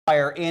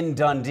Fire in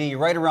Dundee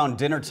right around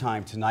dinner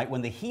time tonight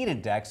when the heat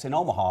index in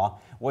Omaha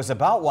was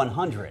about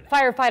 100.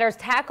 Firefighters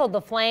tackled the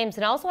flames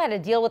and also had to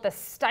deal with the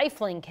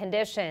stifling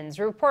conditions.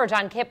 Reporter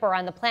John Kipper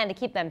on the plan to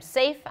keep them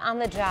safe on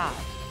the job.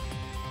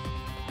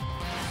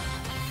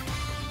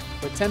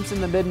 With temps in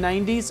the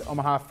mid-90s,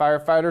 Omaha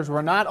firefighters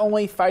were not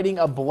only fighting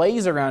a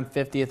blaze around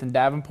 50th and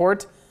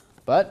Davenport,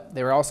 but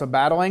they were also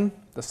battling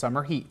the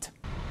summer heat.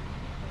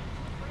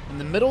 In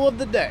the middle of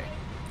the day,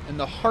 in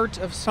the heart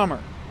of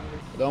summer,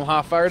 the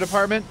Omaha Fire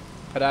Department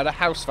put out a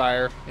house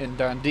fire in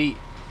Dundee.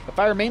 The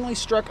fire mainly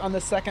struck on the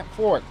second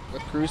floor,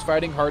 with crews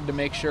fighting hard to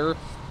make sure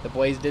the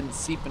blaze didn't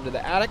seep into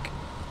the attic,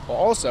 while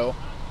also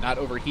not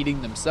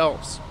overheating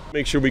themselves.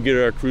 Make sure we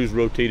get our crews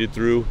rotated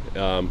through.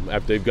 After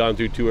they've gone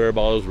through 2 air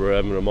bottles, we're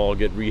having them all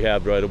get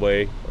rehabbed right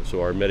away.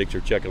 So our medics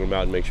are checking them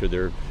out and make sure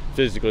they're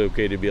physically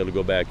okay to be able to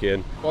go back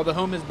in. While the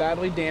home is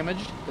badly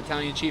damaged,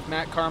 Battalion Chief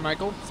Matt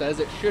Carmichael says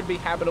it should be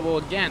habitable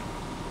again.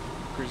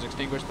 Crews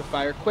extinguished the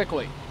fire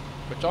quickly,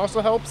 which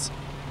also helps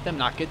them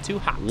not get too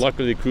hot.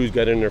 Luckily, the crews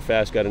got in there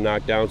fast, got it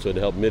knocked down, so it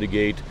helped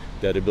mitigate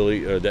that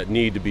ability or that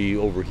need to be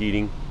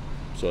overheating.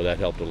 So that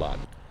helped a lot.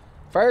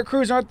 Fire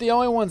crews aren't the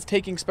only ones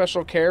taking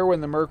special care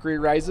when the mercury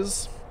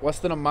rises. Less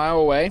than a mile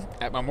away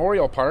at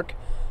Memorial Park,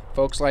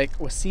 folks like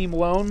Wasim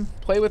Lone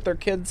play with their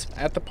kids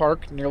at the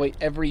park nearly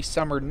every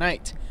summer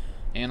night.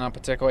 And on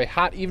particularly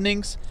hot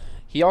evenings,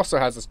 he also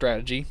has a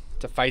strategy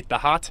to fight the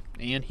hot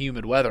and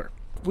humid weather.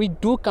 We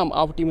do come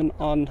out even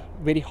on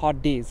very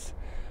hot days,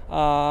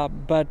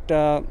 but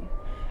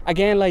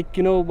again, like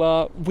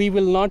we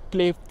will not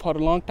play for a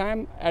long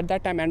time at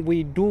that time, and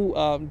we do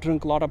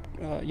drink a lot of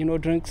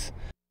drinks.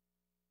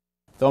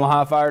 The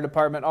Omaha Fire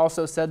Department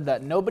also said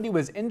that nobody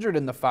was injured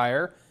in the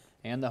fire,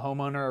 and the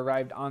homeowner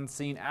arrived on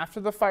scene after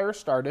the fire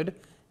started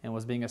and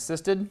was being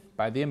assisted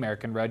by the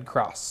American Red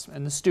Cross.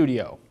 In the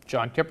studio,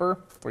 John Kipper,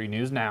 3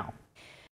 News Now.